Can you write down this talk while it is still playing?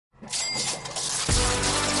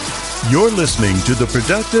You're listening to the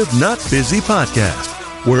Productive Not Busy podcast,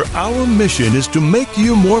 where our mission is to make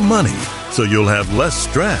you more money so you'll have less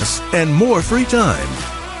stress and more free time.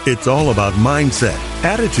 It's all about mindset,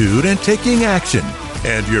 attitude, and taking action.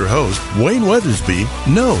 And your host, Wayne Weathersby,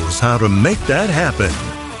 knows how to make that happen.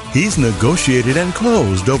 He's negotiated and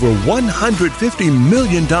closed over $150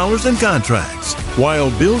 million in contracts while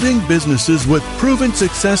building businesses with proven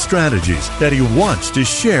success strategies that he wants to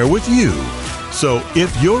share with you. So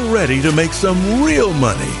if you're ready to make some real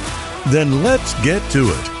money, then let's get to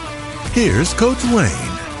it. Here's Coach Wayne.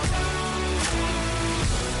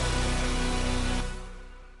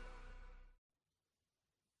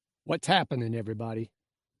 What's happening, everybody?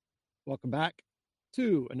 Welcome back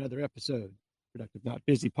to another episode, Productive Not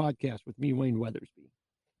Busy podcast with me, Wayne Weathersby.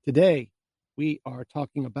 Today, we are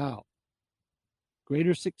talking about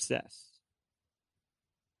greater success.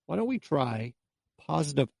 Why don't we try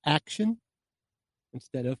positive action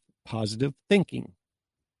instead of positive thinking?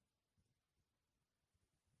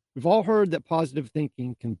 We've all heard that positive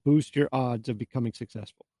thinking can boost your odds of becoming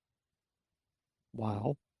successful.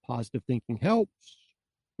 While positive thinking helps,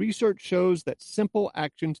 research shows that simple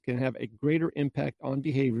actions can have a greater impact on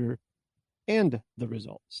behavior and the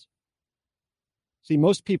results. See,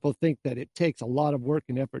 most people think that it takes a lot of work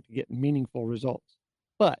and effort to get meaningful results,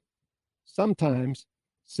 but sometimes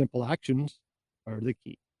simple actions are the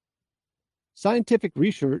key. Scientific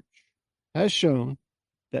research has shown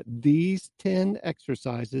that these 10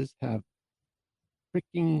 exercises have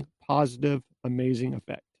freaking positive, amazing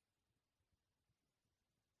effect.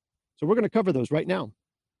 So we're going to cover those right now.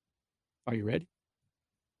 Are you ready?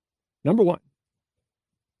 Number 1,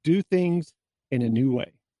 do things in a new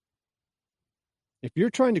way. If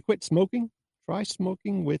you're trying to quit smoking, try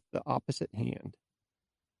smoking with the opposite hand.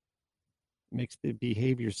 It makes the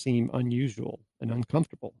behavior seem unusual and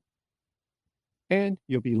uncomfortable, and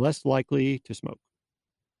you'll be less likely to smoke.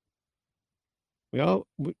 All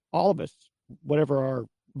of us, whatever our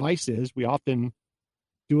vice is, we often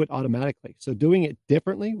do it automatically. So doing it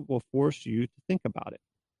differently will force you to think about it,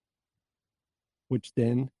 which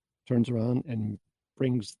then turns around and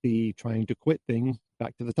brings the trying to quit thing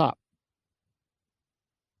back to the top.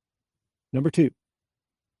 Number 2,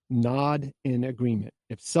 nod in agreement.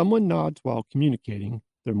 If someone nods while communicating,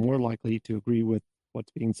 they're more likely to agree with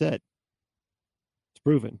what's being said. It's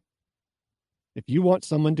proven. If you want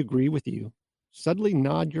someone to agree with you, suddenly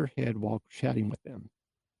nod your head while chatting with them.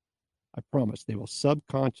 I promise they will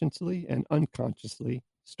subconsciously and unconsciously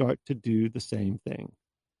start to do the same thing.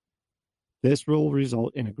 This will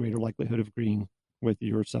result in a greater likelihood of agreeing with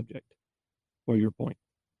your subject or your point.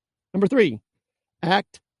 Number 3,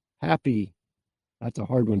 act happy. That's a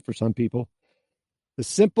hard one for some people. The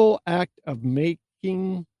simple act of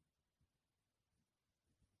making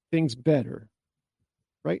things better,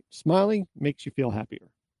 right? Smiling makes you feel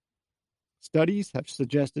happier. Studies have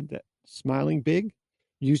suggested that smiling big,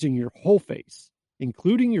 using your whole face,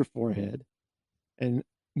 including your forehead, and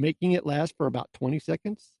making it last for about 20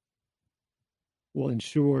 seconds will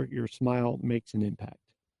ensure your smile makes an impact.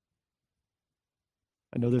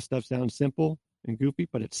 I know this stuff sounds simple and goofy,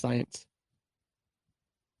 but it's science.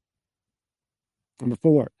 Number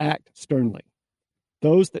 4, act sternly.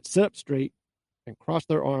 Those that sit up straight and cross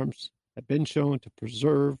their arms have been shown to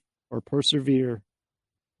preserve or persevere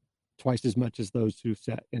twice as much as those who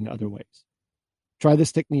sat in other ways. Try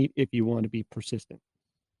this technique if you want to be persistent.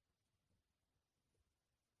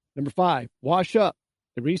 Number 5, wash up.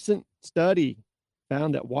 A recent study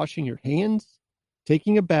found that washing your hands,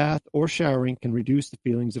 taking a bath, or showering can reduce the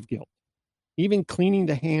feelings of guilt. Even cleaning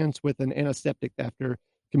the hands with an antiseptic after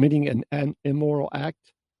committing an immoral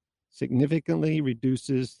act significantly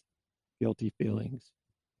reduces guilty feelings.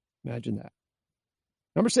 Imagine that.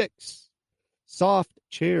 Number 6, soft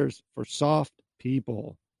chairs for soft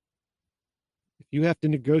people. If you have to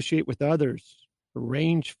negotiate with others,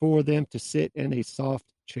 arrange for them to sit in a soft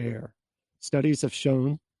chair. Studies have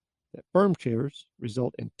shown that firm chairs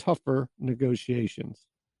result in tougher negotiations.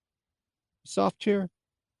 A soft chair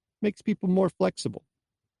makes people more flexible.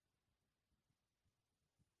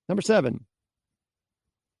 Number 7,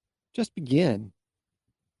 just begin.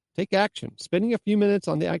 Take action. Spending a few minutes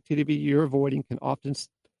on the activity you're avoiding can often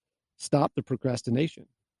stop the procrastination.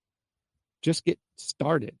 Just get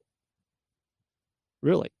started.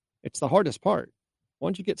 Really, it's the hardest part.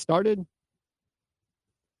 Once you get started,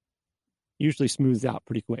 usually smooths out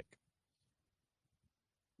pretty quick.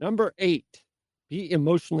 Number 8, be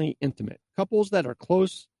emotionally intimate. Couples that are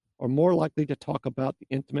close are more likely to talk about the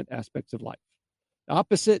intimate aspects of life. The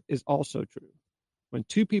opposite is also true. When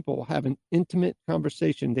two people have an intimate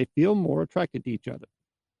conversation, they feel more attracted to each other.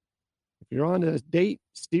 If you're on a date,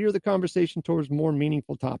 steer the conversation towards more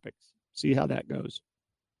meaningful topics. See how that goes.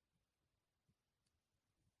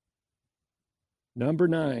 Number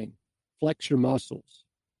 9, flex your muscles.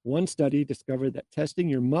 One study discovered that testing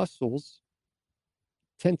your muscles,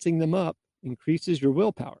 tensing them up, increases your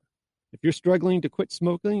willpower. If you're struggling to quit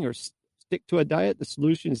smoking or stick to a diet, the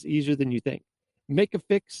solution is easier than you think. Make a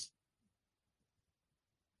fix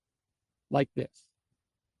like this.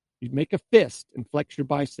 You make a fist and flex your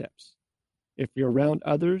biceps. If you're around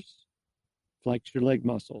others, flex your leg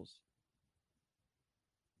muscles.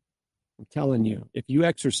 I'm telling you, if you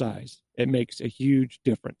exercise, it makes a huge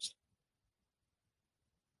difference.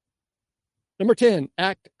 Number 10,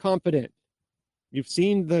 act confident. You've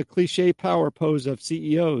seen the cliche power pose of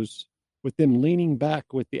CEOs with them leaning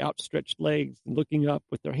back with the outstretched legs and looking up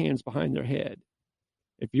with their hands behind their head.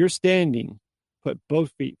 If you're standing, put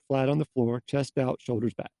both feet flat on the floor, chest out,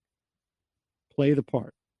 shoulders back. Play the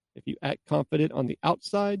part. If you act confident on the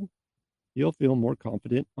outside, you'll feel more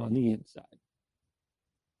confident on the inside.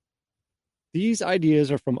 These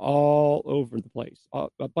ideas are from all over the place,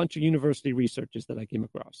 a bunch of university researches that I came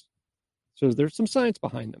across. So there's some science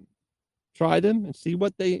behind them. Try them and see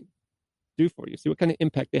what they do for you. See what kind of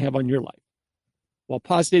impact they have on your life. While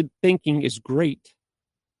positive thinking is great,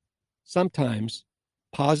 sometimes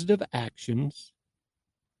positive actions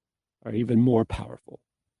are even more powerful.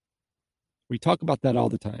 We talk about that all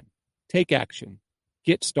the time. Take action.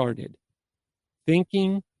 Get started.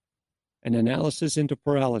 Thinking and analysis into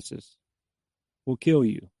paralysis will kill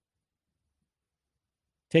you.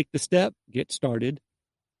 Take the step. Get started.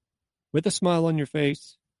 With a smile on your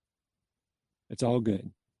face. It's all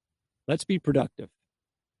good. Let's be productive.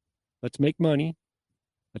 Let's make money.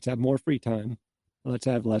 Let's have more free time. Let's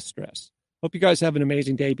have less stress. Hope you guys have an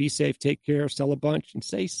amazing day. Be safe. Take care. Sell a bunch and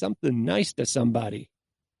say something nice to somebody.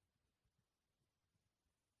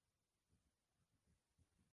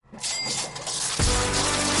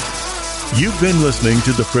 You've been listening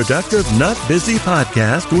to the Productive Not Busy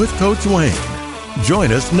podcast with Coach Wayne.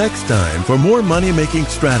 Join us next time for more money-making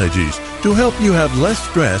strategies to help you have less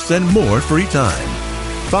stress and more free time.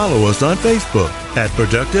 Follow us on Facebook at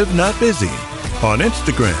Productive Not Busy, on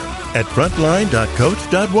Instagram at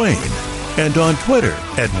frontline.coach.wayne, and on Twitter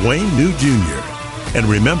at Wayne New Jr. And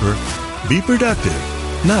remember, be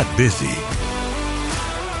productive, not busy.